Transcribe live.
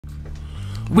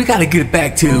We gotta get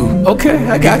back to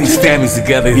I got these families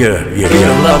together. Yeah. Get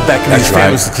the love back in these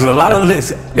families. Because a lot of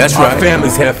this, our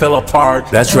families have fell apart.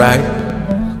 That's right.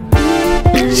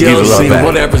 Jealousy,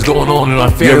 whatever's going on in our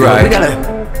family. You're right. We gotta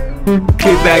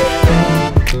get back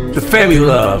the family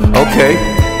love. Okay.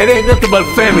 It ain't nothing but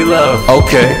family love.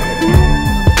 Okay.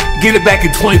 Get it back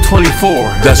in 2024.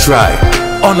 That's right.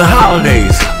 On the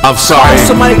holidays. I'm sorry. Call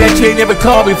somebody that you ain't never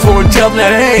called before and tell them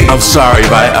that, hey, I'm sorry,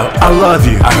 but I love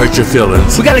you. I hurt your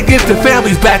feelings. We gotta get the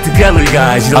families back together,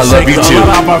 guys. You know I love you too. A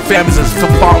lot of our families are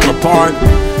falling apart,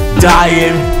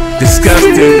 dying,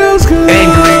 disgusted,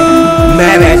 angry,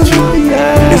 mad at you.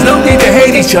 There's no need to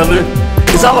hate each other.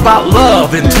 It's all about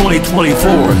love in 2024.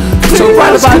 So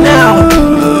right about now,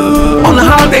 on the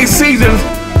holiday season,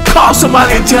 call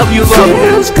somebody and tell them you love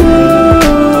them.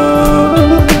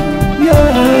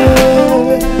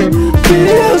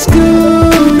 Feels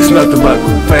good. It's nothing but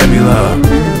family love.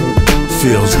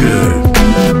 Feels good.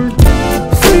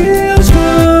 Feels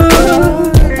good.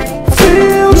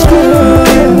 Feels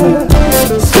good.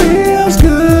 Feels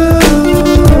good.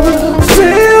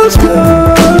 Feels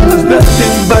good. It's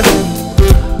nothing but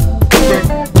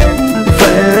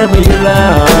family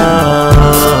love.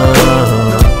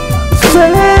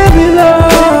 Family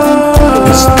love.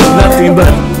 It's nothing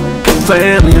but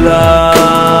family love.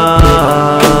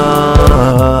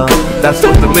 That's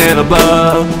what the man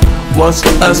above wants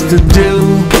us to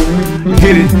do.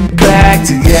 Get it back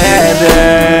together.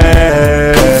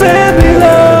 Family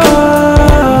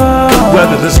love.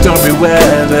 Weather the stormy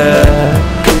weather.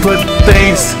 Put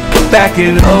things back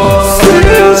in order.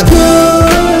 Feels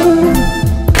good.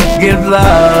 Give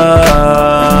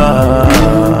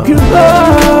love. Give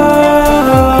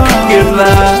love. Give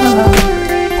love.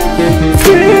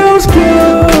 Feels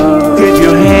good. Get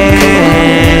your hand.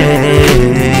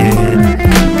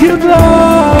 Give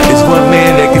love. It's one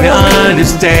man that can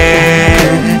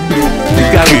understand. You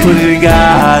gotta put it in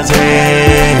God's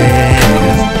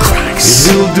hands.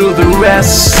 Christ. He'll do the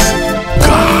rest.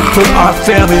 God. Put our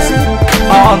families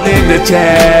all in the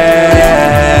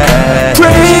chat.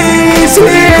 Praise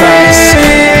Christ.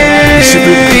 Him. Should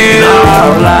be in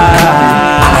our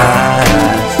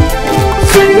lives.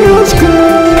 Feels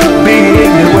good.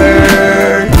 Being the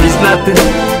word is nothing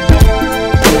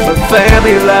but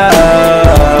family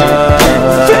love.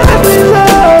 Family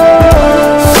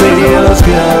love. Feels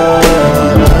good.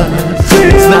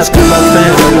 It's nothing but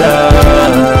family love.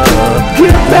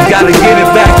 Get back Gotta get it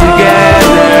back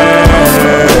together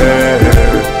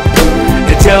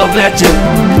and tell them that you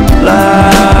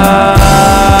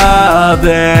love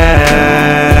them.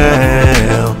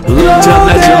 Tell them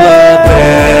that you love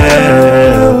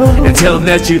them. And tell them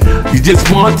that you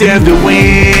just want them to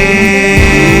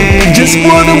win. Just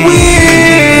wanna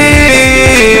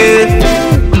win.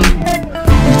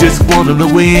 You just want them to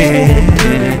win.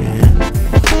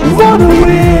 Wanna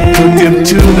win. Put them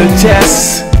to the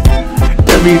test.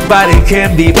 Everybody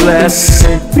can be blessed.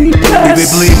 Be If blessed. we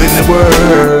believe in the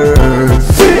word.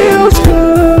 Feels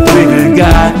good. Believe in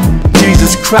God,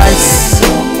 Jesus Christ.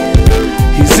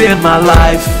 He's in my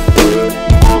life.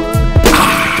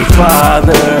 The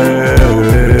Father.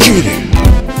 Get it.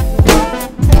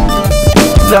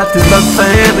 Nothing but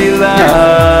family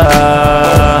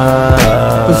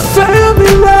love.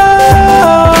 Family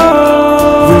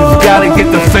love. We've gotta get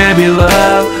the family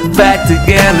love back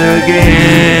together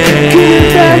again. Get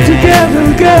it back together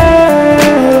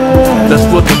again. That's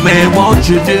what the man wants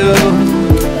you to do.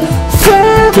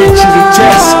 Family Get you the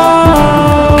test.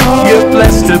 love. You're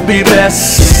blessed to be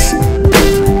blessed.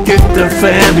 Get the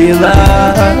family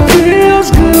love. Feels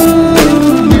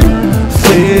good.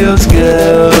 Feels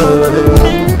good.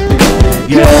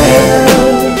 Yeah.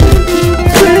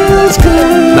 Feels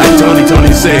good. Like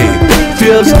Tony say,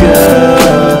 feels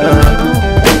good.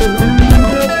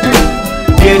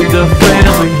 Get the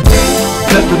family,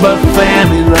 nothing but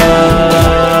family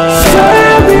love.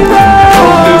 Family love.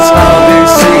 On this holiday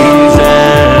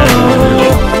season,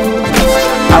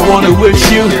 I wanna wish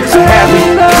you a happy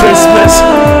Christmas,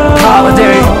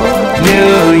 holiday,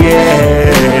 New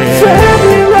Year.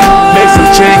 Family love. Make some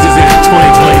changes in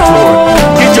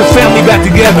 2024. Get your family back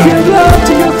together. Give love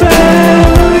to your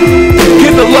family.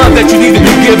 Give the love that you need to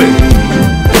be given.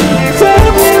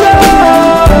 Family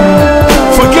love.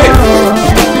 Forgive.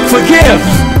 Forgive.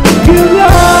 Give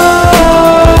love.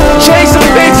 Change some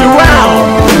things around.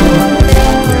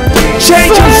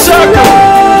 Change your circle.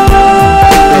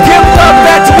 Give love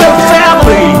back to your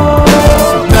family.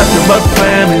 Nothing but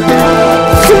family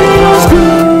love. Feels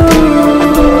good.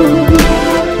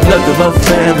 Nothing but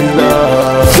family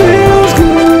love. Feels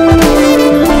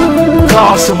good.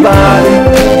 Call somebody.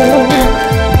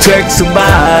 Text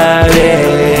somebody.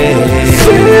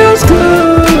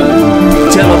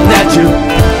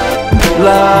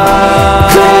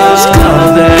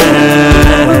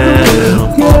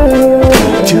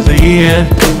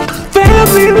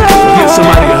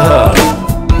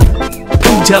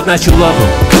 Tell them that you love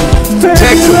them.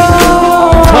 Text them.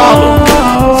 Call them.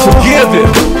 Forgive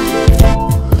them.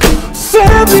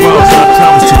 Tomorrow's not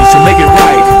promised to you, so make it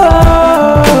right.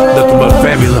 Nothing but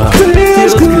family love.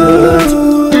 Feels good.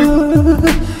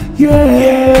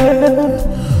 Yeah.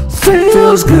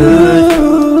 Feels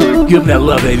good. Give them that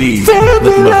love they need.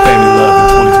 Nothing but family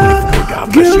love in 2024. God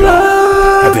bless you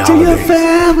all. Happy holidays.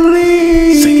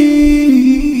 Family. See ya.